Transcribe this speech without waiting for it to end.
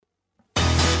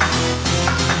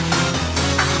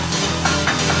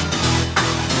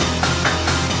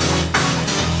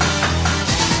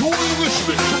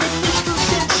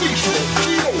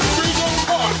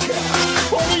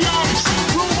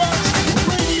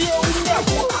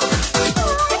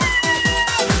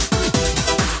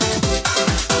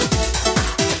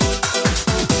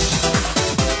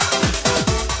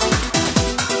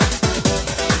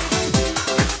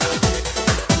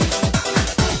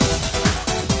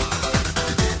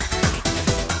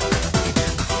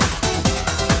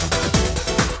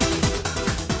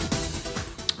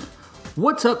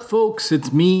What's up, folks?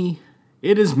 It's me.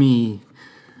 It is me.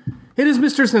 It is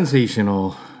Mr.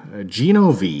 Sensational,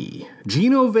 Gino V.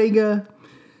 Gino Vega,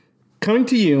 coming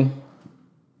to you,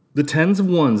 the tens of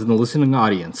ones in the listening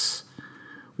audience,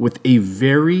 with a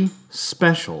very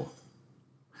special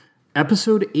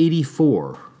episode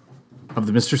 84 of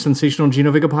the Mr. Sensational Gino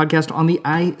Vega podcast on the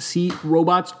IC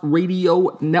Robots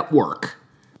Radio Network.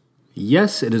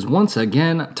 Yes, it is once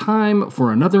again time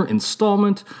for another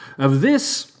installment of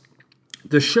this,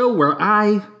 the show where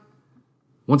I,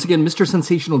 once again, Mr.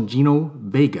 Sensational Gino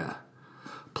Vega,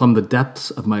 plumb the depths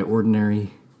of my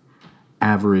ordinary,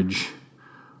 average,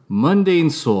 mundane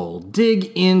soul, dig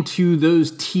into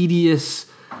those tedious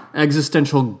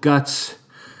existential guts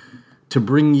to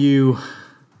bring you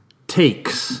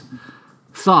takes,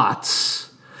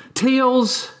 thoughts,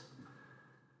 tales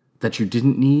that you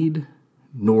didn't need,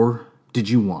 nor did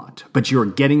you want, but you're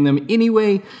getting them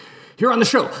anyway here on the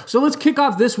show. So let's kick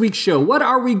off this week's show. What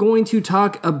are we going to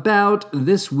talk about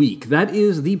this week? That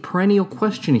is the perennial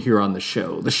question here on the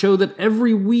show that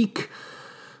every week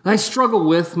I struggle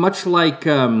with, much like,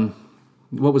 what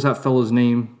was that fellow's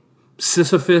name?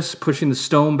 Sisyphus pushing the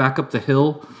stone back up the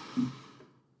hill.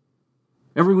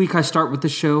 Every week I start with the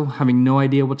show having no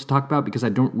idea what to talk about because I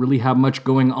don't really have much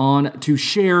going on to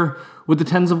share with the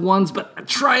tens of ones, but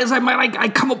try as I might, I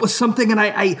come up with something and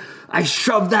I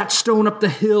shove that stone up the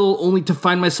hill only to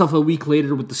find myself a week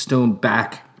later with the stone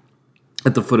back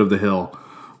at the foot of the hill,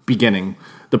 beginning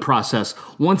the process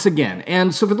once again.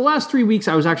 And so for the last 3 weeks,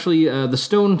 I was actually, the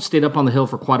stone stayed up on the hill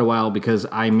for quite a while because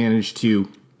I managed to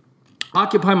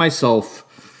occupy myself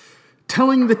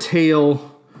telling the tale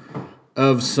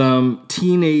of some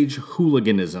teenage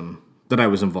hooliganism that I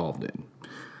was involved in.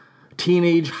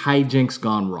 Teenage hijinks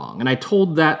gone wrong. And I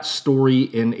told that story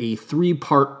in a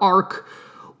 3-part arc,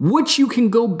 which you can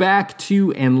go back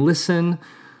to and listen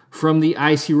from the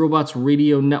IC Robots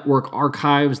Radio Network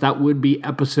archives. That would be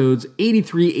episodes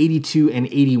 83, 82, and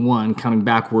 81, counting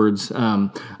backwards,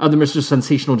 of the Mr.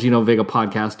 Sensational Gino Vega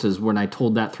podcast is when I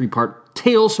told that 3-part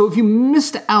tale. So if you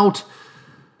missed out,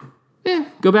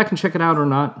 go back and check it out or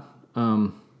not.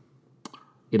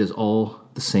 It is all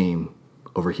the same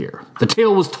over here. The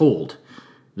tale was told.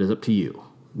 It is up to you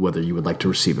whether you would like to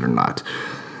receive it or not.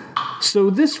 So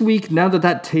this week, now that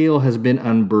that tale has been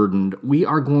unburdened, we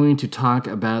are going to talk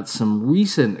about some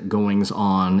recent goings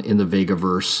on in the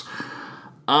Vegaverse.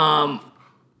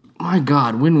 My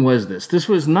God, when was this? This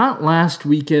was not last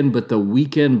weekend, but the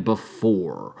weekend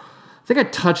before. I think I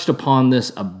touched upon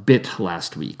this a bit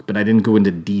last week, but I didn't go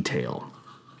into detail.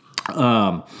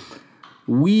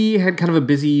 We had kind of a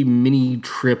busy mini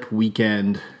trip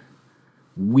weekend.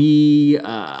 We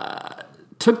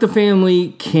took the family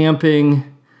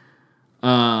camping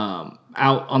out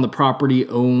on the property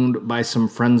owned by some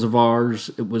friends of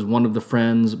ours. It was one of the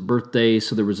friends' birthday,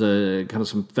 so there was a kind of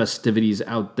some festivities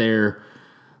out there.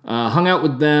 Hung out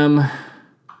with them,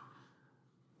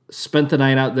 spent the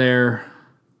night out there.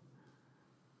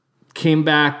 Came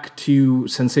back to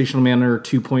Sensational Manor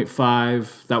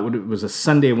 2.5. It was a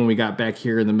Sunday when we got back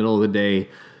here in the middle of the day.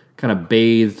 Kind of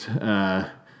bathed,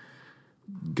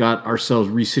 got ourselves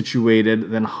resituated,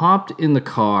 then hopped in the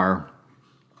car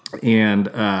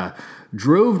and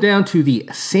drove down to the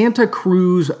Santa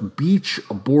Cruz Beach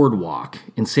Boardwalk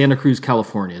in Santa Cruz,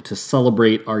 California to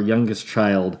celebrate our youngest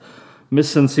child, Miss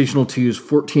Sensational 2's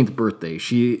 14th birthday.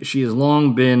 She has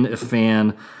long been a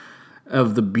fan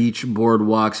of the beach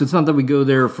boardwalks. It's not that we go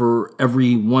there for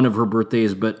every one of her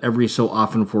birthdays, but every so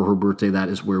often for her birthday, that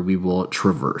is where we will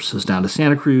traverse. It's down to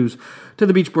Santa Cruz, to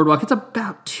the beach boardwalk. It's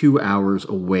about 2 hours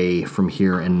away from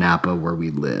here in Napa, where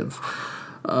we live.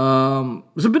 It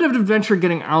was a bit of an adventure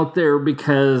getting out there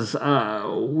because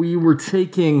we were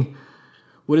taking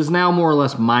what is now more or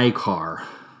less my car.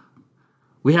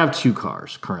 We have 2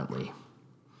 cars currently.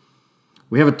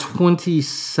 We have a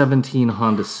 2017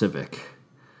 Honda Civic.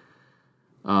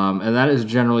 And that is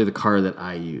generally the car that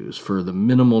I use for the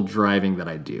minimal driving that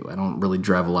I do. I don't really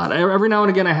drive a lot. Every now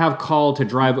and again, I have called to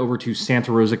drive over to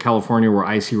Santa Rosa, California,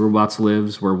 where IC Robots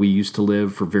lives, where we used to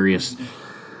live for various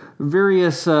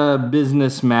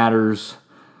business matters.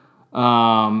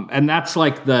 And that's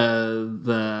like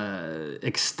the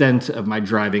extent of my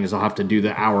driving is I'll have to do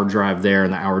the hour drive there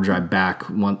and the hour drive back.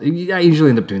 I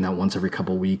usually end up doing that once every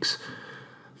couple weeks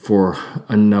for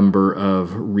a number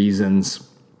of reasons.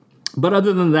 But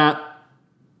other than that,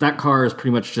 that car is pretty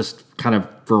much just kind of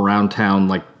for around town,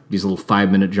 like these little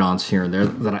 5-minute jaunts here and there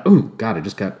I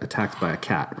just got attacked by a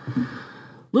cat.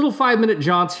 Little 5-minute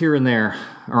jaunts here and there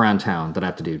around town that I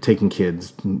have to do, taking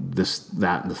kids, this,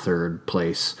 that, and the third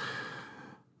place.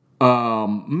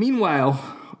 Meanwhile,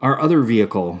 our other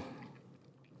vehicle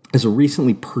is a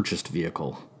recently purchased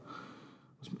vehicle.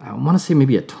 I want to say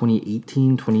maybe a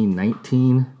 2018,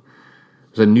 2019. It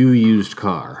was a new used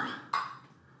car.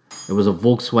 It was a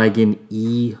Volkswagen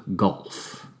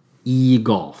e-Golf.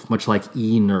 E-Golf, much like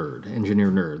E-Nerd, engineer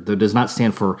nerd, though it does not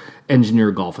stand for engineer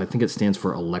golf. I think it stands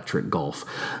for electric golf,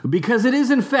 because it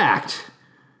is, in fact,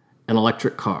 an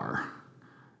electric car.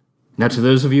 Now, to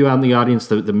those of you out in the audience,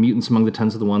 the mutants among the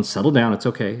tens of the ones, settle down. It's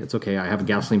okay. It's okay. I have a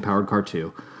gasoline-powered car,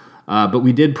 too. But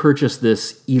we did purchase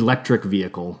this electric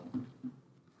vehicle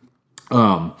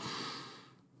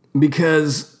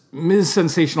because Ms.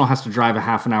 Sensational has to drive a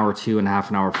half an hour to and a half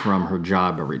an hour from her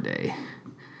job every day.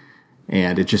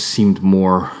 And it just seemed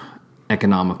more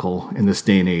economical in this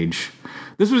day and age.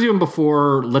 This was even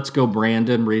before Let's Go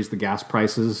Brandon raised the gas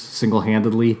prices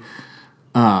single-handedly.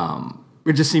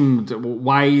 It just seemed,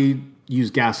 why use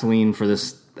gasoline for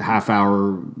this half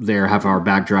hour there, half hour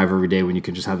back drive every day when you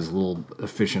can just have this little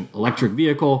efficient electric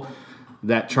vehicle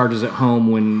that charges at home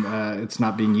when it's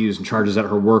not being used and charges at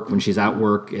her work when she's at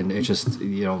work. And it's just,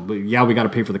 we got to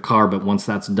pay for the car, but once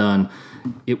that's done,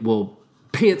 it will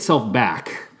pay itself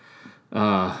back.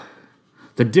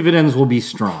 The dividends will be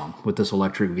strong with this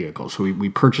electric vehicle. So we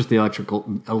purchased the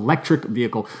electric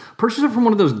vehicle, purchased it from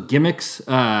one of those gimmicks.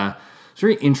 It's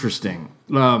very interesting.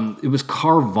 It was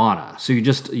Carvana. So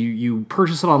you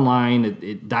purchase it online.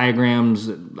 It diagrams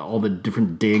all the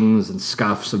different dings and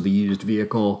scuffs of the used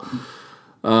vehicle.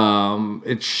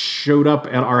 It showed up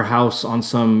at our house on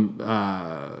some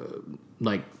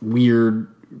weird,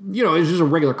 it's just a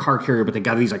regular car carrier, but they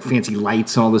got these fancy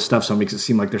lights and all this stuff, so it makes it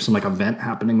seem like there's some event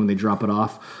happening when they drop it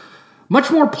off.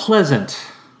 Much more pleasant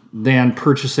than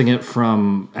purchasing it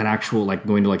from an actual,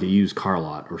 going to a used car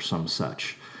lot or some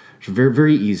such. It's very,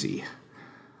 very easy,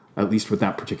 at least with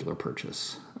that particular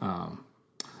purchase. I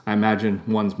imagine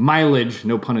one's mileage,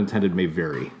 no pun intended, may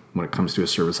vary when it comes to a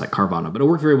service like Carvana, but it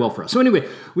worked very well for us. So anyway,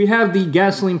 we have the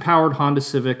gasoline-powered Honda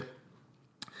Civic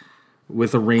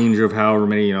with a range of however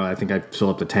many, I think I fill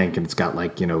up the tank and it's got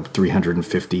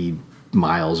 350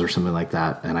 miles or something like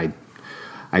that. And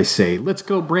I say, let's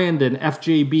go Brandon,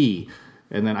 FJB.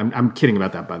 And then I'm kidding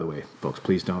about that, by the way, folks.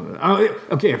 Please don't.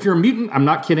 Okay, if you're a mutant, I'm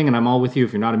not kidding, and I'm all with you.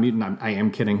 If you're not a mutant, I am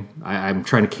kidding. I'm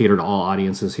trying to cater to all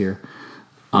audiences here.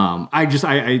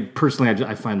 I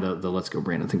personally find the Let's Go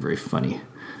Brandon thing very funny,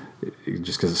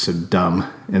 just because it's so dumb.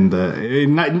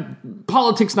 And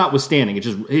politics notwithstanding,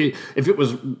 if it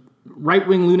was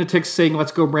right-wing lunatics saying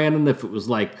Let's Go Brandon, if it was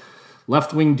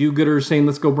left-wing do-gooders saying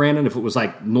Let's Go Brandon, if it was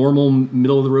normal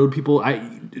middle-of-the-road people,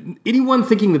 anyone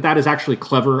thinking that is actually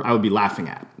clever, I would be laughing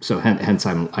at. So hence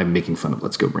I'm making fun of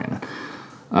Let's Go Brandon,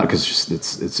 because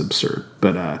it's absurd.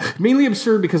 But mainly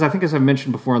absurd because I think, as I've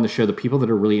mentioned before on the show, the people that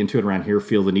are really into it around here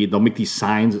feel the need. They'll make these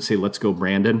signs that say Let's Go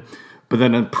Brandon, but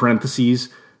then in parentheses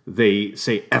they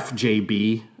say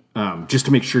FJB, just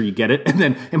to make sure you get it. And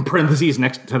then in parentheses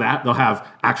next to that, they'll have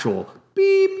actual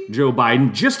beep Joe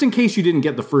Biden, just in case you didn't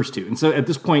get the first two. And so at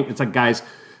this point, it's guys,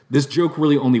 this joke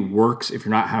really only works if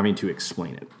you're not having to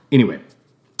explain it. Anyway,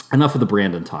 enough of the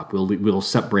Brandon talk. We'll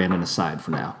set Brandon aside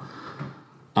for now.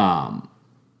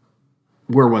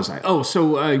 Where was I? Oh,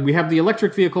 so we have the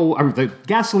electric vehicle, the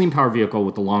gasoline-powered vehicle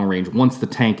with the long range once the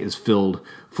tank is filled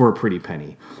for a pretty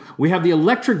penny. We have the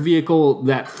electric vehicle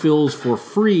that fills for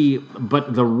free,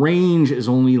 but the range is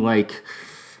only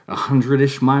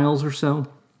 100-ish miles or so.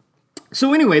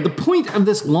 So anyway, the point of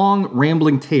this long,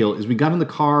 rambling tale is we got in the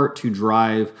car to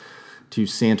drive to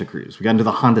Santa Cruz. We got into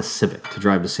the Honda Civic to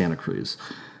drive to Santa Cruz.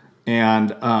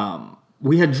 And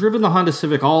we had driven the Honda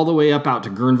Civic all the way up out to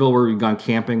Guerneville, where we'd gone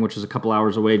camping, which is a couple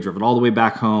hours away, driven all the way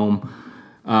back home.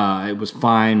 It was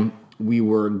fine. We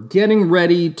were getting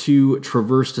ready to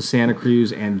traverse to Santa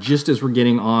Cruz, and just as we're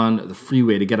getting on the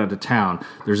freeway to get out of town,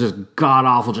 there's this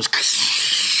god-awful just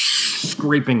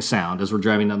scraping sound as we're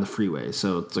driving down the freeway.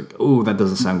 So it's oh, that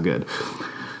doesn't sound good.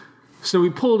 So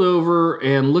we pulled over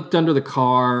and looked under the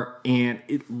car, and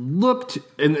it looked,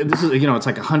 and this is, it's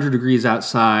 100 degrees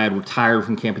outside. We're tired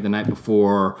from camping the night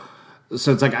before.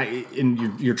 So it's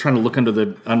and you're trying to look under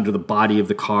the body of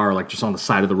the car, just on the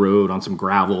side of the road on some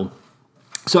gravel.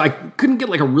 So I couldn't get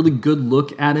a really good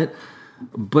look at it,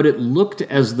 but it looked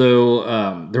as though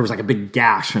there was a big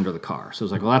gash under the car. So I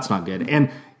was well, that's not good.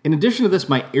 And in addition to this,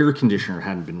 my air conditioner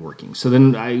hadn't been working. So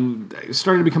then I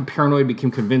started to become paranoid, became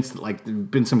convinced that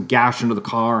there'd been some gash under the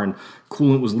car and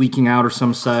coolant was leaking out or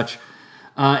some such.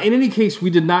 In any case, we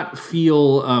did not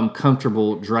feel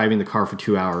comfortable driving the car for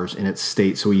 2 hours in its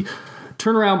state. So we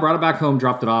turned around, brought it back home,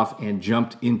 dropped it off, and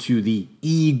jumped into the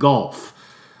e-Golf.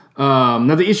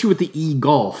 Now, the issue with the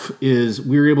e-Golf is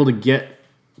we were able to get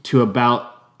to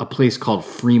about a place called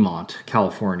Fremont,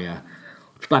 California,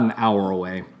 which is about an hour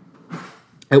away.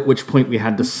 at which point we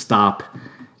had to stop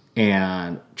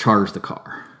and charge the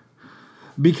car.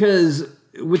 Because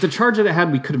with the charge that it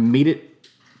had, we could have made it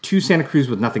to Santa Cruz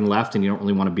with nothing left, and you don't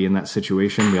really want to be in that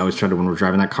situation. We always try to, when we're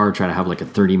driving that car, try to have like a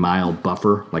 30-mile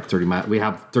buffer, like 30 miles. We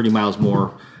have 30 miles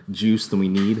more juice than we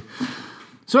need.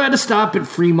 So I had to stop at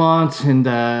Fremont, and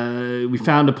we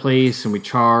found a place, and we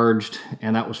charged,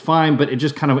 and that was fine, but it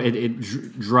just kind of, it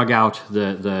drug out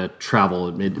the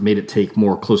travel. It made it take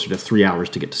closer to 3 hours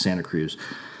to get to Santa Cruz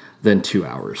than 2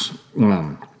 hours.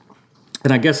 And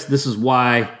I guess this is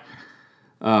why...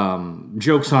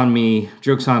 jokes on me,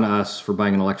 jokes on us for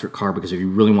buying an electric car, because if you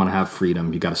really want to have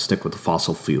freedom, you got to stick with the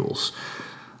fossil fuels.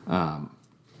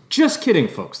 Just kidding,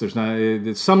 folks. There's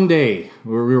not someday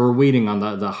we were waiting on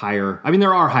the higher. I mean,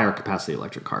 there are higher capacity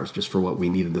electric cars just for what we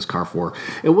needed this car for.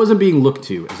 It wasn't being looked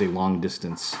to as a long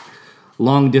distance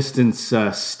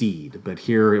steed, but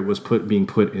here it was being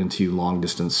put into long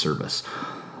distance service.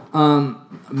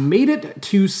 Made it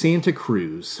to Santa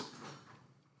Cruz.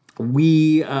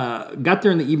 We got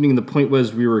there in the evening, and the point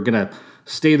was we were going to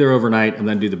stay there overnight and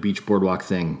then do the beach boardwalk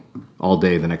thing all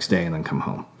day the next day and then come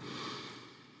home.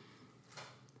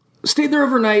 Stayed there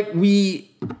overnight.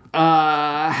 We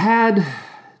had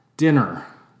dinner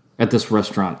at this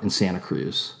restaurant in Santa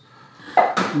Cruz.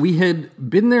 We had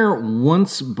been there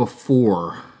once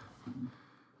before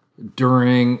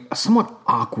during a somewhat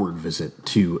awkward visit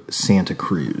to Santa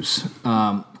Cruz.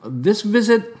 This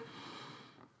visit...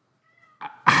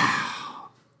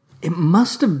 It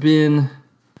must have been,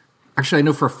 actually I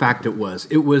know for a fact it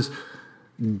was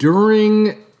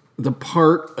during the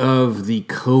part of the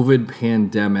COVID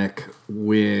pandemic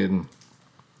when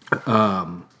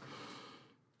the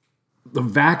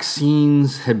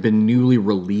vaccines had been newly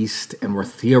released and were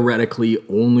theoretically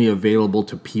only available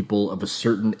to people of a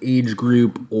certain age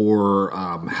group or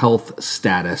health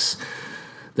status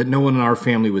that no one in our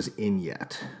family was in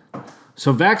yet.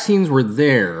 So vaccines were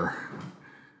there,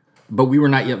 but we were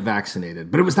not yet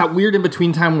vaccinated. But it was that weird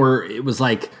in-between time where it was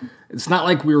like, it's not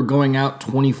like we were going out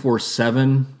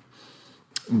 24/7,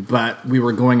 but we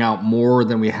were going out more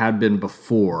than we had been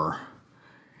before.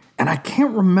 And I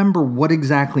can't remember what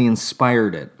exactly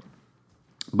inspired it,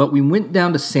 but we went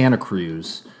down to Santa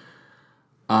Cruz.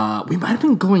 We might have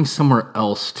been going somewhere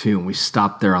else too, and we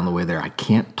stopped there on the way there. I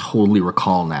can't totally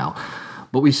recall now.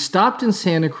 But we stopped in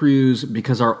Santa Cruz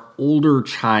because our older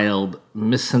child,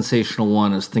 Miss Sensational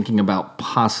One, is thinking about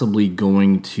possibly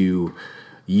going to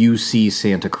UC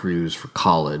Santa Cruz for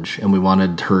college, and we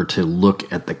wanted her to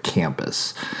look at the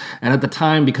campus. And at the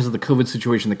time, because of the COVID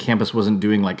situation, the campus wasn't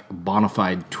doing like bona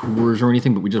fide tours or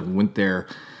anything, but we just went there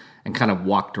and kind of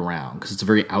walked around because it's a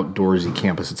very outdoorsy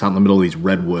campus. It's out in the middle of these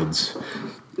redwoods.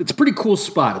 It's a pretty cool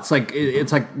spot. It's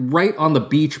like right on the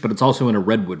beach, but it's also in a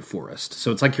redwood forest.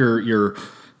 So it's like you're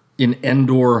in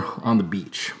Endor on the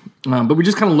beach. But we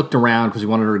just kind of looked around because we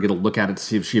wanted her to get a look at it to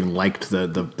see if she even liked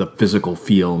the physical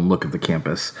feel and look of the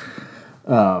campus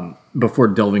before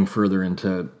delving further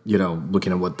into,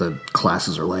 looking at what the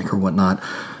classes are like or whatnot.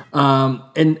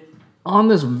 And on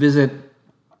this visit,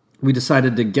 we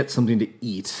decided to get something to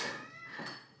eat.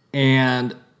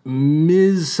 And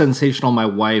Ms. Sensational, my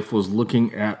wife, was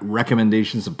looking at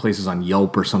recommendations of places on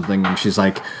Yelp or something, and she's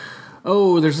like,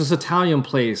 oh, there's this Italian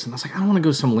place. And I was like, I don't want to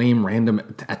go to some lame random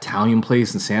Italian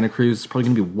place in Santa Cruz. It's probably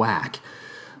going to be whack.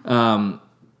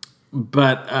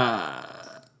 But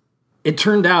it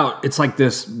turned out it's like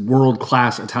this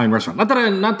world-class Italian restaurant. Not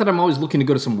that I'm always looking to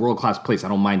go to some world-class place. I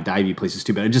don't mind divey places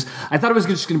too, but I thought it was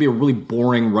just going to be a really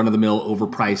boring, run-of-the-mill,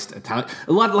 overpriced Italian.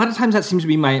 A lot of times that seems to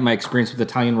be my experience with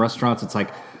Italian restaurants. It's like,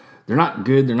 they're not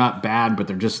good, they're not bad, but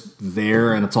they're just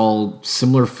there, and it's all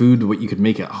similar food to what you could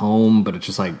make at home, but it's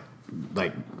just like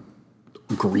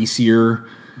greasier,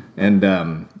 and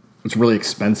it's really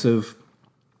expensive.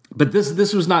 But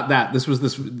this was not that. This is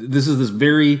this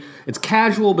very, it's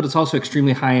casual, but it's also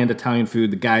extremely high-end Italian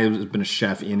food. The guy has been a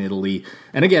chef in Italy.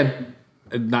 And again,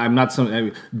 I'm not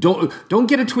some, don't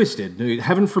get it twisted.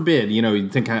 Heaven forbid, you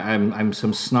think I'm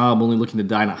some snob only looking to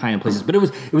dine at high-end places. But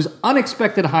it was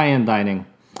unexpected high-end dining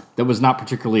that was not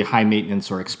particularly high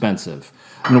maintenance or expensive.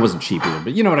 I mean, it wasn't cheap either,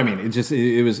 but you know what I mean.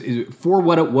 It was for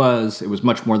what it was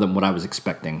much more than what I was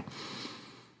expecting.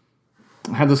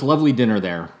 I had this lovely dinner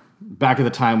there. Back at the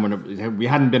time when we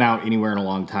hadn't been out anywhere in a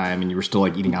long time, and you were still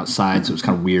like eating outside, so it was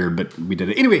kind of weird, but we did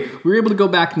it. Anyway, we were able to go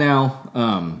back now.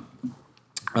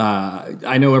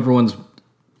 I know everyone's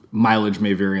mileage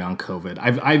may vary on COVID.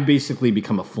 I've basically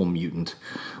become a full mutant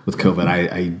with COVID.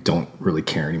 I don't really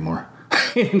care anymore.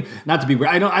 Not to be weird.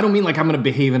 I don't mean like I'm going to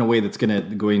behave in a way that's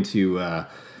going to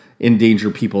endanger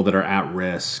people that are at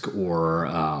risk or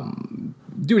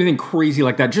do anything crazy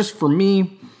like that. Just for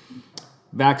me,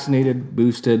 vaccinated,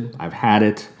 boosted. I've had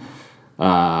it.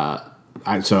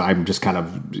 So I'm just kind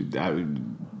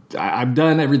of, I've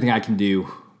done everything I can do,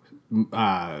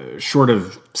 short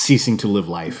of ceasing to live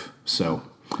life. So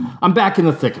I'm back in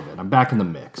the thick of it. I'm back in the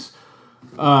mix.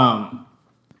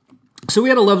 So we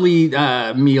had a lovely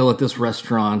meal at this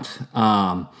restaurant.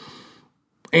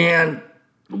 And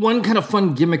one kind of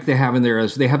fun gimmick they have in there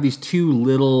is they have these two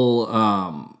little,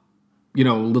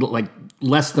 little like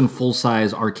less than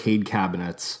full-size arcade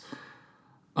cabinets.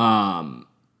 And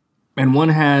one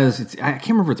has, I can't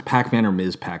remember if it's Pac-Man or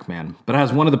Ms. Pac-Man, but it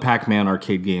has one of the Pac-Man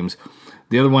arcade games.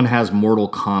 The other one has Mortal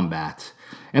Kombat.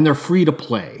 And they're free to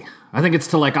play. I think it's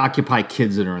to like occupy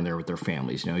kids that are in there with their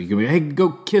families. You know, you can be, hey,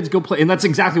 go kids, go play. And that's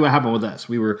exactly what happened with us.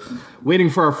 We were waiting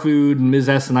for our food, and Ms.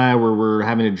 S and I were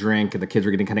having a drink, and the kids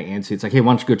were getting kind of antsy. It's like, hey,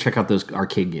 why don't you go check out those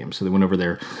arcade games? So they went over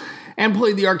there and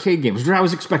played the arcade games, which I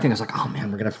was expecting. I was like, oh man,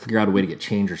 we're going to have to figure out a way to get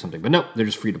change or something. But no, they're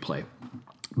just free to play.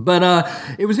 But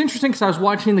it was interesting because I was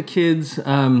watching the kids,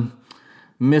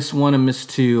 Miss 1 and Miss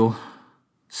 2,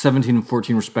 17 and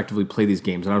 14 respectively, play these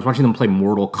games. And I was watching them play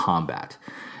Mortal Kombat.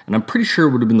 And I'm pretty sure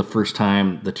it would have been the first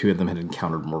time the two of them had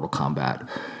encountered Mortal Kombat.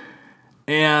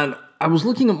 And I was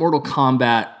looking at Mortal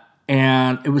Kombat,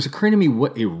 and it was occurring to me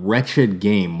what a wretched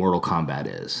game Mortal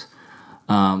Kombat is.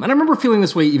 And I remember feeling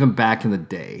this way even back in the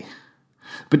day.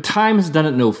 But time has done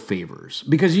it no favors.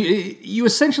 Because you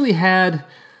essentially had,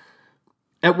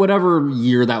 at whatever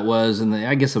year that was, and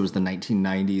I guess it was the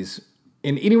 1990s,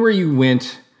 and anywhere you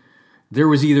went, there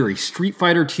was either a Street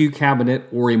Fighter II cabinet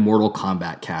or a Mortal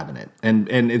Kombat cabinet. And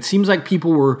it seems like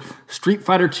people were Street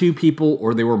Fighter II people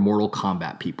or they were Mortal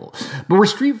Kombat people. But where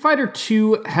Street Fighter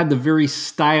II had the very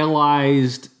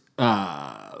stylized,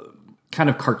 kind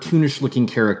of cartoonish looking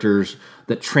characters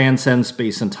that transcend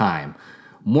space and time,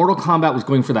 Mortal Kombat was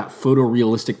going for that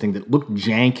photorealistic thing that looked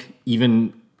jank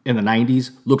even in the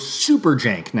 90s, looks super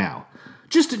jank now.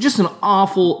 Just an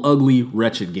awful, ugly,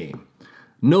 wretched game.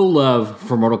 No love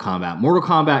for Mortal Kombat. Mortal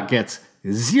Kombat gets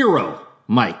 0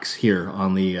 mics here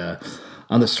on the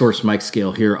source mic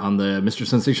scale here on the Mr.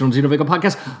 Sensational Gino Vega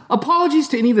podcast. Apologies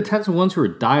to any of the tens of ones who are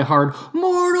diehard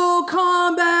Mortal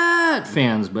Kombat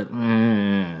fans, but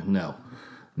no.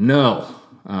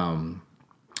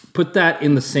 Put that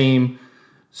in the same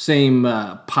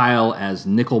pile as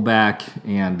Nickelback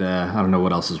and I don't know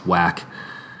what else is whack.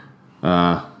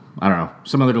 I don't know.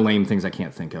 Some other lame things I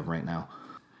can't think of right now.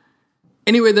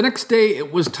 Anyway, the next day,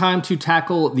 it was time to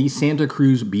tackle the Santa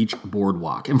Cruz Beach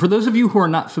Boardwalk. And for those of you who are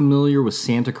not familiar with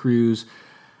Santa Cruz,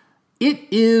 it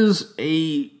is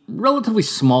a relatively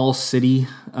small city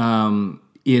in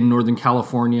Northern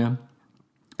California.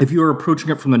 If you are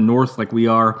approaching it from the north like we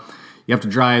are, you have to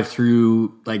drive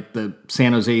through like the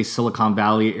San Jose, Silicon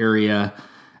Valley area,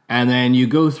 and then you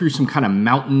go through some kind of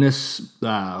mountainous,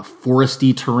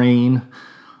 foresty terrain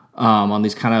on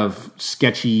these kind of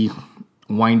sketchy,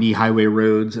 windy highway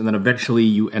roads, and then eventually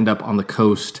you end up on the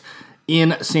coast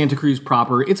in Santa Cruz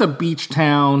proper. It's a beach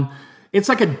town. It's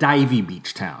like a divey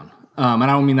beach town. And I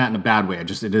don't mean that in a bad way.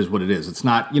 It is what it is. It's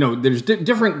not, there's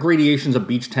different gradations of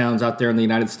beach towns out there in the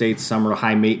United States. Some are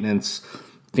high maintenance,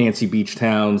 fancy beach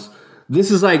towns.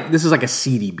 This is like a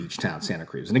seedy beach town, Santa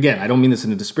Cruz. And again, I don't mean this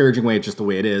in a disparaging way. It's just the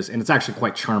way it is. And it's actually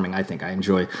quite charming, I think. I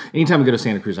enjoy, anytime I go to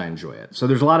Santa Cruz, I enjoy it. So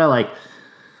there's a lot of like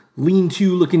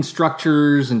lean-to looking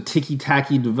structures and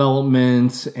ticky-tacky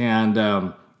developments,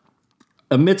 and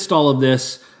amidst all of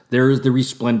this, there is the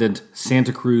resplendent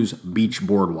Santa Cruz Beach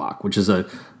Boardwalk, which is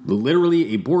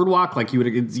literally a boardwalk, like you would,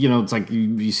 it's like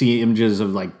you see images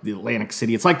of like the Atlantic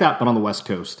City. It's like that, but on the West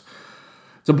Coast.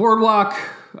 It's a boardwalk.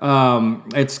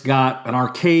 It's got an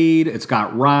arcade. It's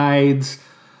got rides.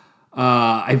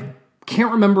 I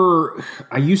can't remember.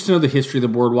 I used to know the history of the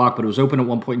boardwalk, but it was open at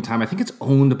one point in time. I think it's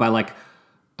owned by like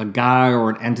a guy or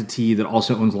an entity that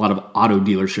also owns a lot of auto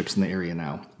dealerships in the area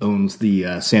now, owns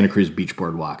the Santa Cruz Beach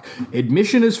Boardwalk.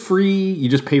 Admission is free. You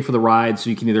just pay for the ride,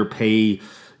 so you can either pay,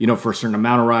 for a certain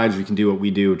amount of rides, or you can do what we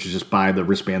do, which is just buy the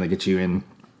wristband that gets you in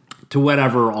to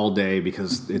whatever all day,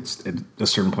 because it's at a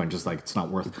certain point just like it's not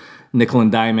worth nickel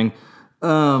and diming.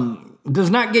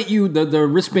 Does not get you, the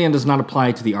wristband does not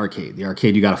apply to the arcade. The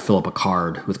arcade, you got to fill up a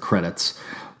card with credits.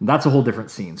 That's a whole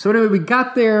different scene. So anyway, we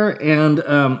got there, and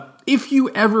if you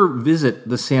ever visit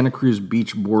the Santa Cruz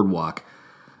Beach Boardwalk,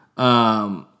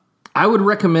 I would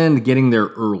recommend getting there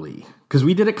early, because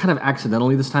we did it kind of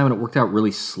accidentally this time, and it worked out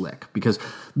really slick, because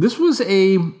this was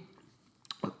we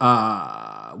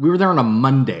were there on a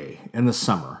Monday in the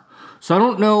summer. So I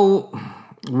don't know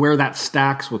where that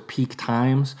stacks with peak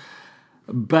times,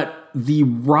 but the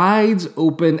rides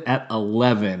open at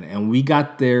 11, and we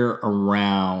got there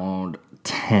around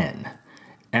 10,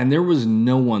 and there was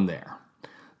no one there.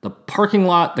 The parking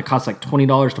lot that cost like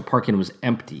 $20 to park in was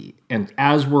empty. And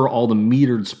as were all the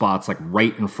metered spots like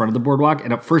right in front of the boardwalk.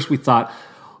 And at first we thought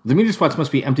the metered spots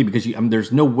must be empty because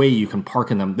there's no way you can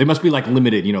park in them. They must be like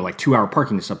limited, like 2-hour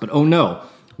parking and stuff. But oh no,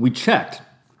 we checked.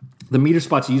 The meter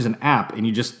spots, you use an app and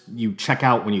you check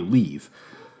out when you leave.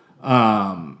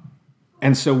 And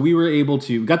so we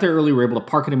got there early. We were able to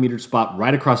park in a metered spot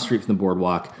right across the street from the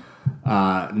boardwalk.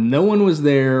 No one was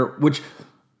there, which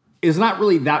is not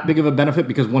really that big of a benefit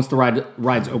because once the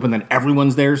ride's open, then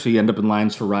everyone's there, so you end up in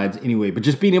lines for rides anyway. But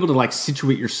just being able to like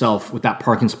situate yourself with that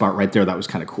parking spot right there, that was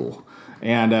kind of cool.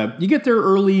 And you get there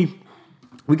early.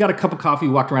 We got a cup of coffee,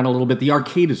 walked around a little bit. The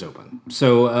arcade is open.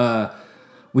 So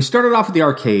we started off at the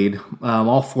arcade.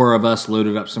 All 4 of us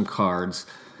loaded up some cards.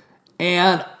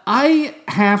 And I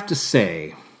have to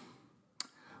say, I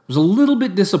was a little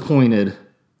bit disappointed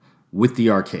with the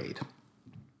arcade.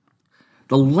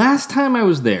 The last time I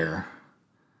was there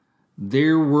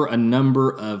were a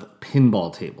number of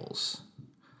pinball tables.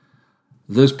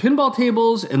 Those pinball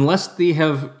tables, unless they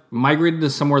have migrated to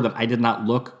somewhere that I did not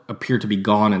look, appear to be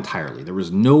gone entirely. There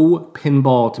was no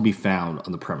pinball to be found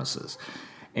on the premises.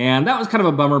 And that was kind of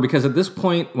a bummer because at this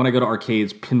point, when I go to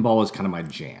arcades, pinball is kind of my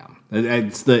jam.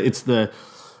 It's the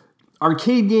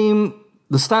arcade game.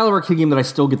 The style of arcade game that I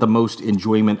still get the most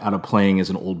enjoyment out of playing as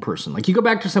an old person. Like you go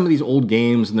back to some of these old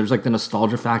games and there's like the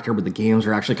nostalgia factor, but the games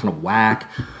are actually kind of whack.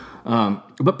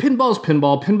 But pinball is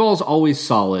pinball. Pinball is always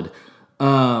solid.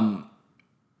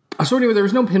 So anyway, there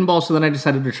was no pinball, so then I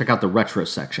decided to check out the retro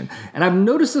section. And I've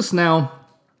noticed this now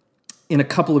in a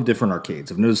couple of different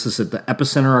arcades. I've noticed this at the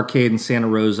Epicenter Arcade in Santa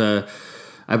Rosa.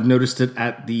 I've noticed it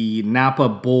at the Napa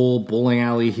Bowling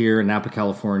Alley here in Napa,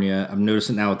 California. I've noticed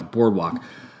it now at the Boardwalk.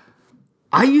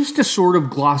 I used to sort of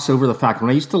gloss over the fact when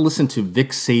I used to listen to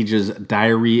Vic Sage's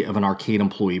Diary of an Arcade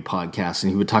Employee podcast,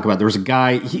 and he would talk about, there was a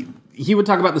guy, he would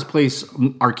talk about this place,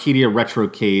 Arcadia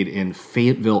Retrocade in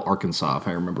Fayetteville, Arkansas, if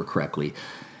I remember correctly.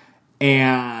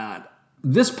 And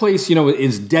this place,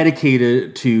 is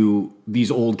dedicated to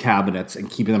these old cabinets and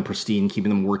keeping them pristine, keeping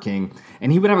them working.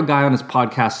 And he would have a guy on his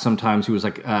podcast sometimes who was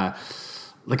like a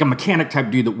mechanic type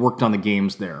dude that worked on the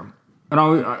games there. And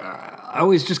I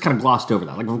always just kind of glossed over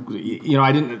that. Like,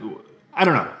 I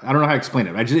don't know how to explain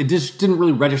it. It just didn't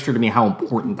really register to me how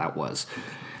important that was.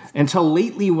 Until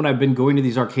lately when I've been going to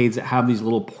these arcades that have these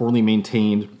little poorly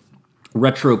maintained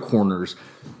retro corners,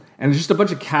 and just a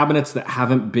bunch of cabinets that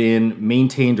haven't been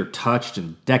maintained or touched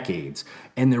in decades,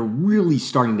 and they're really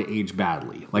starting to age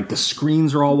badly. Like the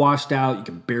screens are all washed out, you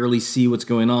can barely see what's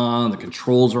going on, the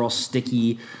controls are all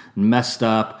sticky and messed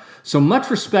up. So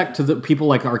much respect to the people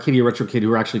like Arcadia Retrocade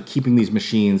who are actually keeping these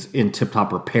machines in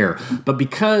tip-top repair. But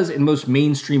because in most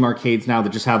mainstream arcades now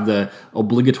that just have the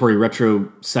obligatory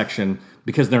retro section,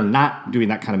 because they're not doing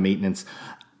that kind of maintenance,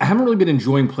 I haven't really been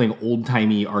enjoying playing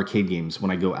old-timey arcade games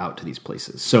when I go out to these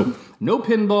places. So no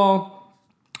pinball,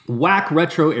 whack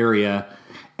retro area,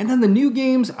 and then the new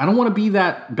games, I don't want to be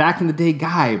that back-in-the-day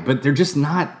guy, but they're just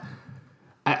not...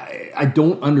 I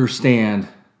don't understand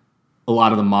a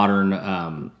lot of the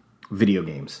modern video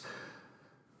games.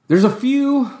 There's a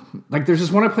few, like there's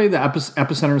this one I played, the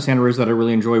Epicenter in Santa Rosa, that I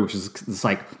really enjoy, which is this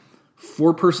like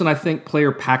 4-person, I think,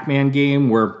 player Pac-Man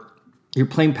game where you're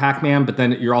playing Pac-Man, but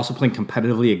then you're also playing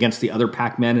competitively against the other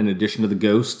Pac-Men in addition to the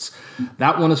ghosts.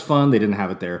 That one is fun. They didn't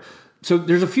have it there. So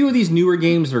there's a few of these newer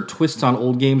games that are twists on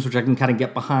old games, which I can kind of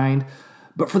get behind.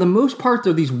 But for the most part,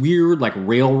 they're these weird, like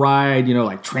rail ride,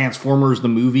 like Transformers, the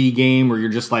movie game, where you're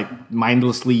just like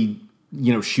mindlessly,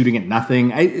 shooting at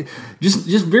nothing.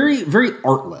 Just very, very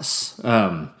artless.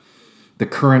 The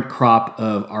current crop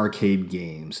of arcade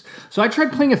games. So I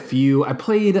tried playing a few. I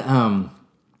played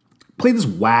this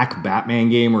whack Batman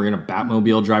game where you're in a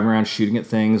Batmobile driving around shooting at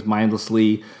things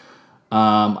mindlessly.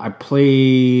 I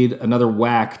played another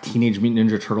whack Teenage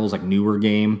Mutant Ninja Turtles, like newer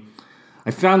game.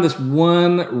 I found this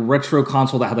one retro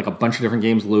console that had like a bunch of different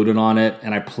games loaded on it,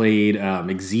 and I played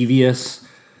Exevious,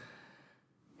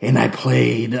 and I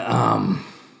played I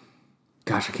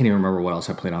can't even remember what else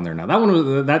I played on there now. That one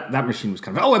was that machine was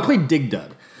kind of... I played Dig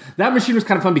Dug. That machine was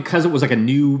kind of fun because it was like a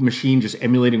new machine just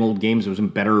emulating old games. It was in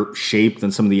better shape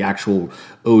than some of the actual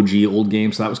OG old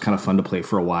games, so that was kind of fun to play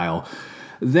for a while.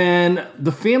 Then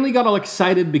the family got all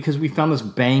excited because we found this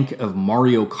bank of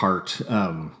Mario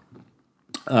Kart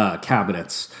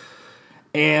cabinets.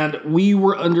 And we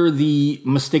were under the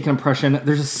mistaken impression,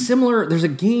 there's a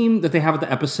game that they have at the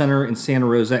Epicenter in Santa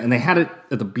Rosa, and they had it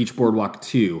at the Beach Boardwalk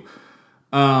too.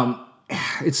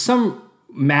 It's some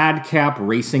madcap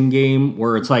racing game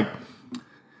where it's like,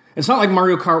 it's not like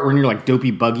Mario Kart where you're like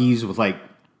dopey buggies with like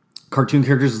cartoon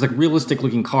characters. It's like realistic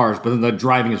looking cars, but then the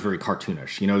driving is very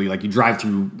cartoonish. You know, you drive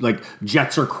through, like,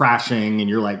 jets are crashing and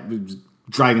you're like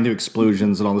driving through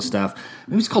explosions and all this stuff.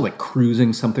 Maybe it's called like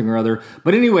cruising something or other.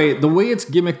 But anyway, the way it's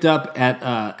gimmicked up at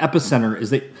Epicenter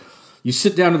is that you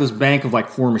sit down to this bank of like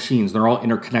 4 machines. They're all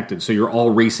interconnected, so you're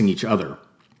all racing each other.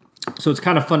 So it's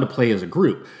kind of fun to play as a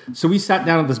group. So we sat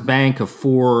down at this bank of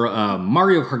 4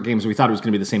 Mario Kart games. We thought it was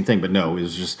going to be the same thing, but no, it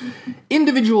was just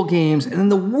individual games. And then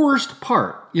the worst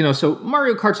part, so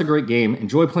Mario Kart's a great game.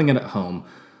 Enjoy playing it at home.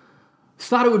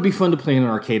 Thought it would be fun to play in an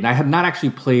arcade. And I had not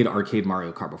actually played arcade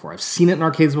Mario Kart before. I've seen it in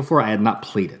arcades before. I had not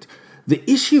played it. The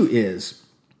issue is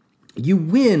you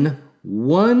win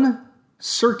one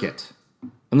circuit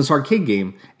in this arcade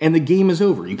game, and the game is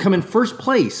over. You come in first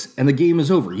place, and the game is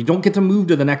over. You don't get to move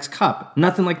to the next cup.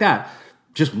 Nothing like that.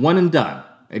 Just one and done.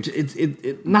 It's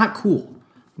not cool.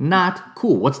 Not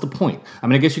cool. What's the point? I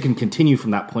mean, I guess you can continue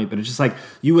from that point, but it's just like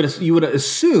you would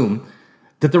assume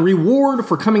that the reward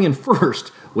for coming in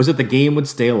first was that the game would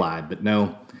stay alive. But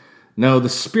no, the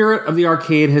spirit of the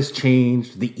arcade has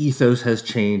changed. The ethos has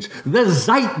changed. The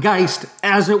zeitgeist,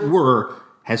 as it were,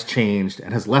 has changed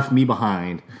and has left me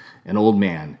behind an old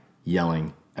man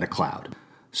yelling at a cloud.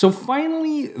 So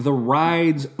finally, the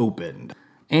rides opened.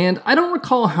 And I don't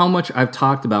recall how much I've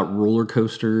talked about roller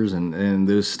coasters and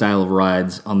those style of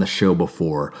rides on the show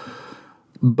before.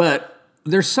 But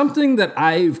there's something that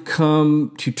I've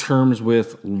come to terms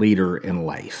with later in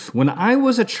life. When I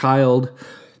was a child,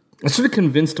 I sort of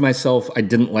convinced myself I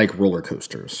didn't like roller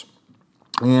coasters.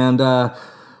 And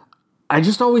I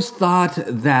just always thought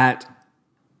that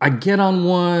I'd get on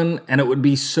one and it would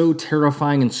be so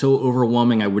terrifying and so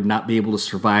overwhelming I would not be able to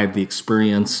survive the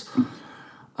experience.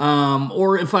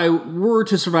 Or if I were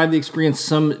to survive the experience,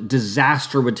 some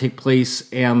disaster would take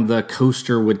place and the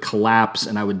coaster would collapse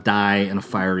and I would die in a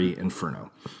fiery inferno.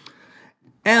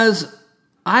 As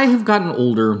I have gotten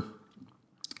older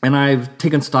and I've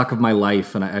taken stock of my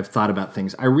life and I've thought about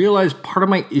things, I realized part of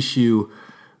my issue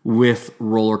with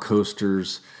roller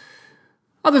coasters,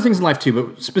 other things in life too,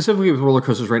 but specifically with roller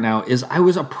coasters right now, is I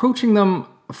was approaching them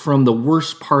from the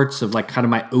worst parts of like kind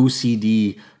of my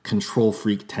OCD control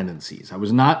freak tendencies. I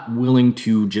was not willing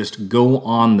to just go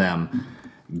on them,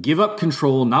 give up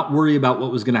control, not worry about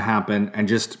what was going to happen, and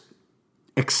just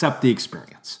accept the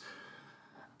experience.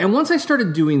 And once I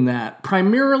started doing that,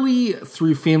 primarily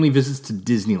through family visits to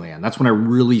Disneyland, that's when I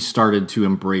really started to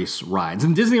embrace rides.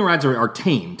 And Disney rides are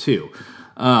tame too.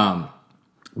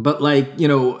 But like,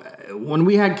 when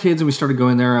we had kids and we started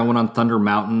going there, I went on Thunder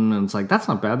Mountain, and it's like, that's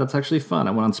not bad. That's actually fun.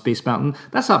 I went on Space Mountain.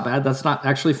 That's not bad. That's not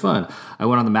actually fun. I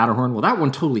went on the Matterhorn. Well, that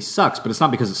one totally sucks, but it's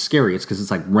not because it's scary. It's because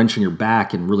it's like wrenching your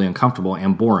back and really uncomfortable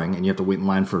and boring, and you have to wait in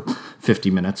line for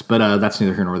 50 minutes. But that's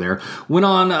neither here nor there. Went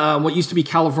on what used to be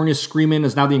California Screamin'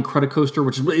 is now the Incredicoaster,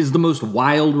 which is the most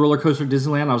wild roller coaster at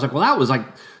Disneyland. I was like, well, that was like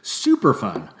super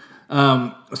fun.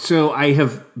 So I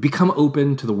have become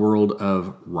open to the world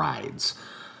of rides.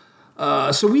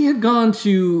 So we had gone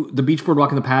to the Beach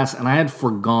Boardwalk in the past, and I had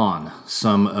forgone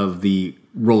some of the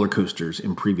roller coasters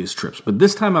in previous trips. But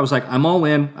this time I was like, I'm all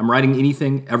in. I'm riding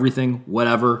anything, everything,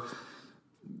 whatever.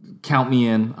 Count me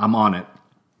in. I'm on it.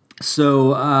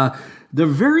 So the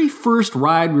very first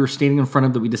ride we were standing in front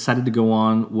of that we decided to go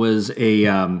on was a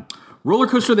roller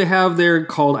coaster they have there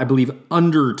called, I believe,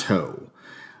 Undertow.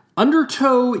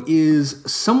 Undertow is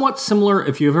somewhat similar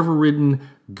if you've ever ridden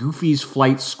Goofy's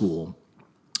Flight School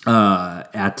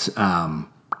at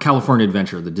California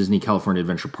Adventure, the Disney California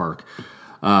Adventure Park,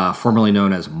 formerly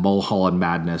known as Mulholland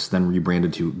Madness, then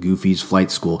rebranded to Goofy's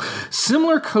Flight School.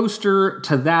 Similar coaster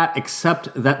to that,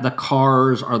 except that the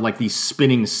cars are like these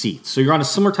spinning seats. So you're on a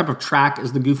similar type of track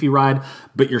as the Goofy ride,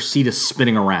 but your seat is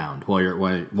spinning around while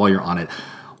you're on it.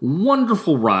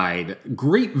 Wonderful ride.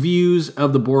 Great views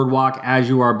of the boardwalk as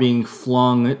you are being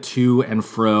flung to and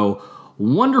fro.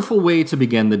 Wonderful way to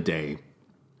begin the day.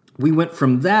 We went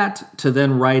from that to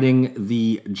then riding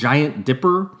the Giant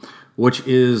Dipper, which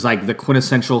is like the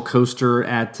quintessential coaster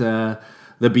at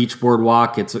the Beach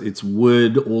Boardwalk. It's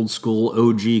wood, old school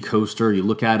OG coaster. You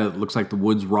look at it, it looks like the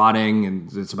wood's rotting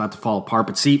and it's about to fall apart.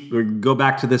 But see, we go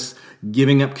back to this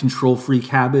giving up control freak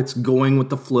habits, going with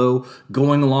the flow,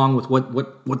 going along with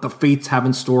what the fates have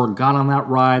in store. Got on that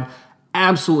ride.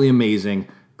 Absolutely amazing.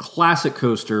 Classic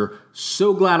coaster.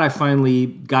 So glad I finally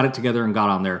got it together and got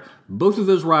on there. Both of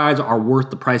those rides are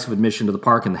worth the price of admission to the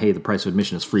park, and hey, the price of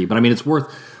admission is free. But I mean, it's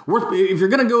worth if you're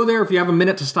going to go there, if you have a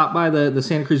minute to stop by the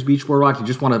Santa Cruz Beach Boardwalk, you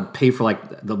just want to pay for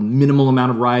like the minimal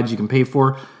amount of rides you can pay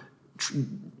for.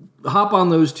 Hop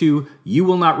on those two. You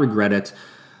will not regret it.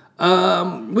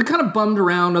 We kind of bummed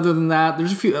around. Other than that,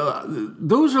 there's a few.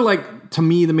 Those are like, to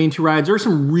me, the main two rides. There are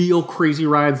some real crazy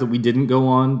rides that we didn't go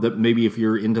on. That maybe if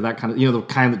you're into that kind of, the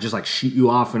kind that just like shoot you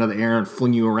off into the air and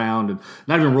fling you around, and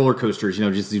not even roller coasters.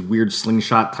 Just these weird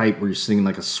slingshot type where you're sitting in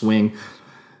like a swing.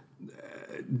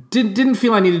 Didn't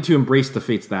feel I needed to embrace the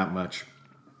fates that much.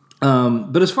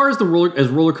 But as far as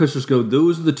roller coasters go,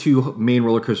 those are the two main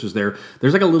roller coasters there.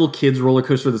 There's like a little kids roller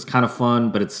coaster that's kind of fun,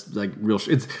 but it's like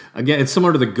it's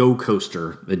similar to the Go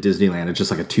Coaster at Disneyland. It's just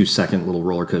like a 2-second little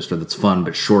roller coaster that's fun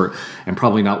but short and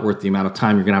probably not worth the amount of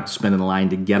time you're gonna have to spend in the line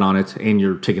to get on it, and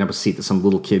you're taking up a seat that some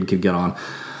little kid could get on.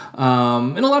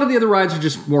 And a lot of the other rides are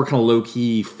just more kind of low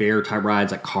key fair type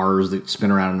rides, like cars that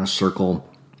spin around in a circle.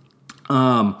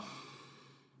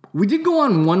 We did go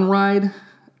on one ride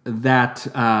that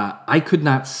I could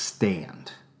not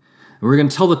stand. And we're going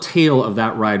to tell the tale of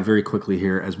that ride very quickly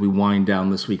here as we wind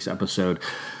down this week's episode.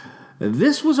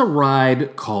 This was a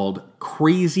ride called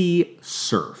Crazy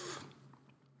Surf.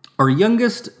 Our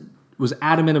youngest was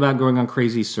adamant about going on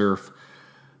Crazy Surf,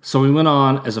 so we went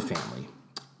on as a family.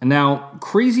 And now,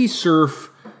 Crazy Surf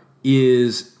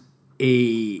is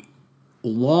a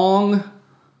long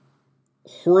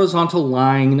horizontal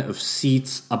line of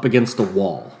seats up against a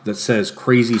wall that says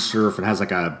Crazy Surf. It has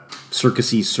like a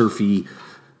circusy, surfy,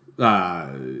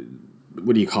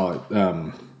 what do you call it?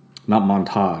 Not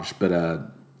montage, but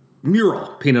a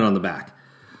mural painted on the back.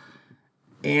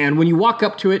 And when you walk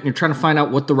up to it and you're trying to find out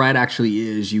what the ride actually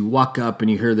is, you walk up and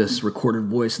you hear this recorded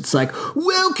voice. It's like,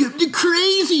 "Welcome to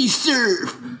Crazy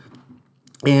Surf."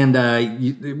 And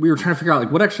we were trying to figure out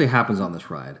like what actually happens on this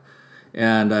ride.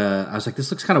 And I was like,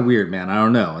 this looks kind of weird, man. I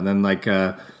don't know. And then like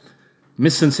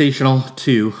Miss Sensational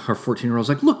 2, our 14-year-old, was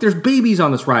like, look, there's babies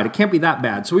on this ride. It can't be that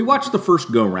bad. So we watched the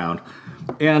first go-round.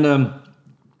 And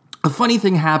a funny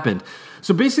thing happened.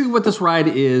 So basically what this ride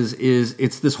is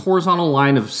it's this horizontal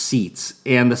line of seats,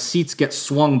 and the seats get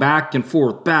swung back and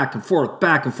forth, back and forth,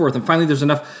 back and forth, and finally there's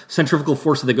enough centrifugal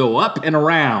force that they go up and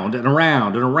around and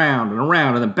around and around and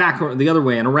around, and then back the other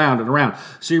way and around and around.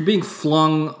 So you're being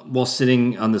flung while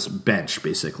sitting on this bench,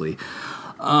 basically.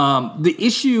 The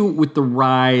issue with the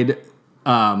ride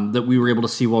that we were able to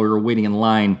see while we were waiting in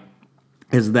line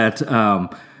is that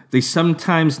they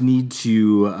sometimes need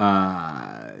to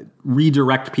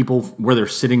redirect people where they're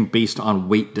sitting based on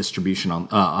weight distribution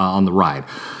on the ride.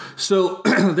 So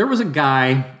there was a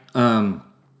guy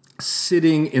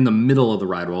sitting in the middle of the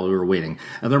ride while we were waiting,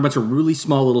 and there were a bunch of really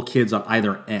small little kids on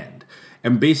either end.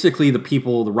 And basically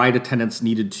the ride attendants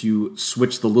needed to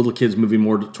switch the little kids moving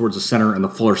more towards the center and the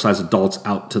fuller size adults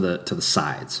out to the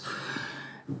sides.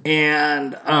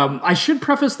 And I should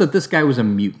preface that this guy was a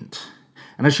mutant.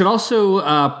 And I should also,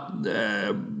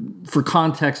 for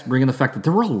context, bring in the fact that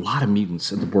there were a lot of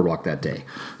mutants at the boardwalk that day.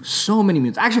 So many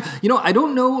mutants. Actually, I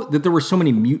don't know that there were so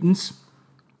many mutants,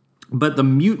 but the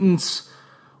mutants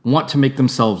want to make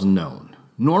themselves known.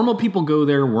 Normal people go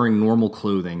there wearing normal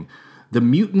clothing. The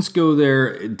mutants go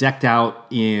there decked out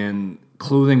in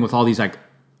clothing with all these like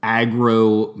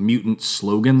aggro mutant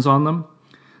slogans on them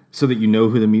so that you know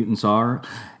who the mutants are.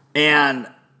 And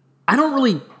I don't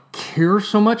really care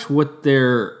so much what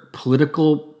their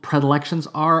political predilections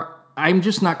are. I'm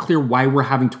just not clear why we're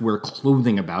having to wear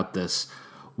clothing about this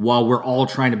while we're all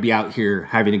trying to be out here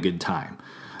having a good time.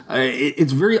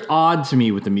 It's very odd to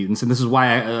me with the mutants, and this is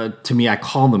why, I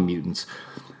call them mutants,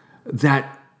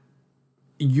 that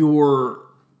your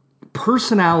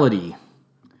personality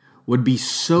would be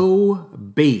so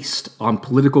based on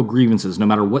political grievances, no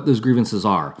matter what those grievances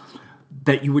are,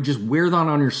 that you would just wear that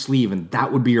on your sleeve and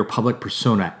that would be your public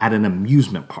persona at an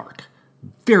amusement park.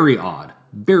 Very odd.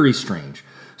 Very strange.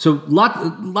 So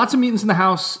lots of mutants in the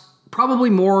house, probably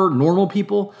more normal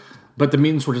people, but the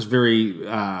mutants were just very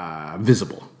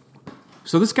visible.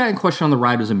 So this guy in question on the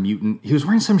ride was a mutant. He was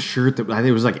wearing some shirt that I think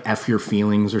it was like F Your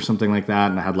Feelings or something like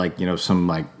that, and it had like, some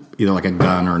like either like a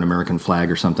gun or an American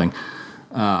flag or something.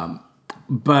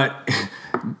 But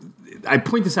I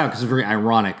point this out because it's very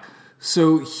ironic.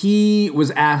 So he was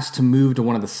asked to move to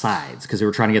one of the sides because they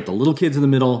were trying to get the little kids in the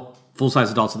middle,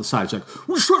 full-size adults at the sides. Like,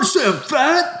 "What, you trying to say I'm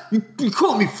fat? You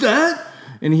call me fat?"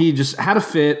 And he just had a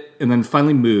fit and then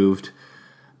finally moved,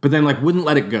 but then like wouldn't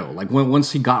let it go. Like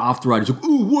once he got off the ride, he's like,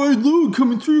 "Oh, wide load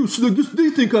coming through, so I guess they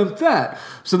think I'm fat."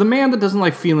 So the man that doesn't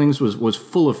like feelings was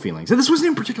full of feelings. And this wasn't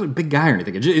even a particularly big guy or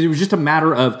anything. It was just a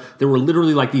matter of there were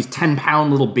literally like these 10-pound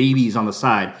little babies on the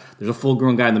side. There's a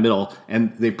full-grown guy in the middle,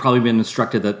 and they've probably been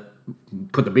instructed that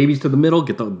put the babies to the middle,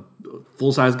 get the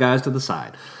full-size guys to the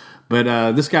side.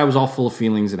 But this guy was all full of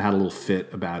feelings and had a little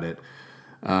fit about it.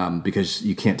 because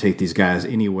you can't take these guys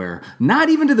anywhere, not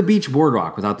even to the beach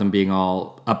boardwalk, without them being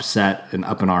all upset and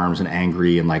up in arms and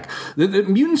angry. And like the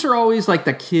mutants are always like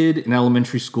the kid in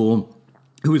elementary school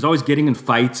who was always getting in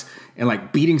fights and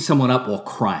like beating someone up while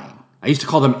crying. I used to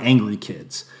call them angry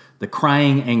kids, the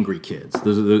crying angry kids.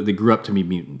 They grew up to be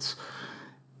mutants.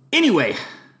 Anyway,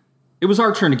 it was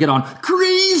our turn to get on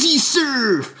Crazy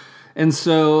Surf. And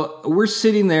so we're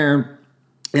sitting there,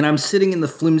 and I'm sitting in the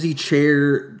flimsy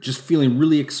chair, just feeling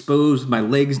really exposed, my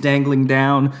legs dangling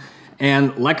down.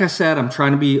 And like I said, I'm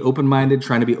trying to be open-minded,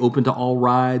 trying to be open to all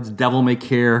rides, devil may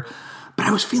care. But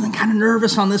I was feeling kind of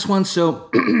nervous on this one, so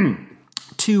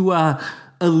to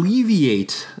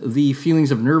alleviate the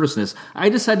feelings of nervousness, I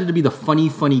decided to be the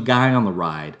funny guy on the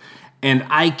ride. And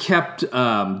I kept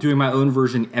doing my own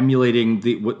version, emulating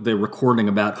the recording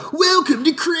about, "Welcome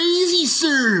to Crazy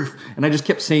Surf." And I just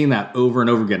kept saying that over and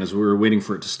over again as we were waiting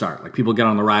for it to start. Like, people get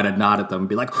on the ride, I'd nod at them and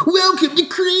be like, "Welcome to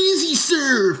Crazy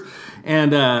Surf."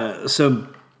 And so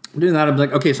doing that, I'm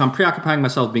like, okay, so I'm preoccupying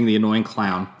myself being the annoying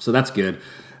clown. So that's good.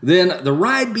 Then the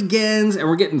ride begins, and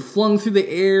we're getting flung through the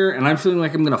air, and I'm feeling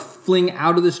like I'm going to fling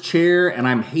out of this chair, and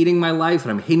I'm hating my life,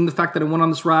 and I'm hating the fact that I went on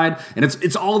this ride, and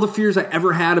it's all the fears I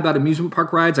ever had about amusement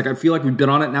park rides. Like, I feel like we've been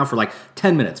on it now for like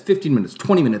 10 minutes, 15 minutes,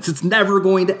 20 minutes. It's never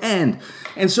going to end.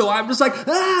 And so I'm just like,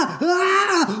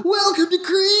 welcome to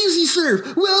Crazy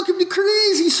Surf, welcome to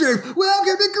Crazy Surf,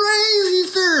 welcome to Crazy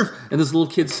Surf. And this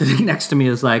little kid sitting next to me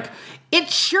is like, "It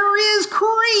sure is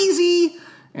crazy."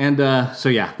 And so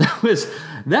yeah,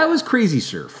 that was Crazy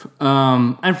Surf.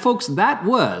 And folks, that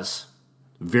was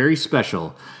very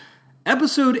special.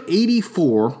 Episode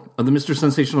 84 of the Mr.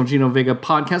 Sensational Gino Vega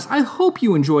podcast. I hope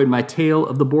you enjoyed my tale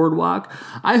of the boardwalk.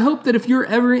 I hope that if you're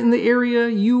ever in the area,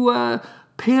 you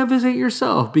pay a visit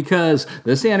yourself, because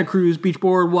the Santa Cruz Beach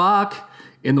Boardwalk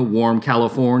in the warm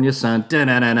California sun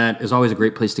is always a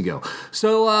great place to go.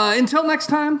 So until next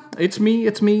time, it's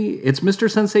Mr.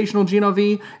 Sensational Gino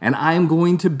V, and I am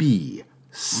going to be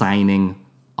signing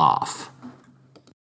off.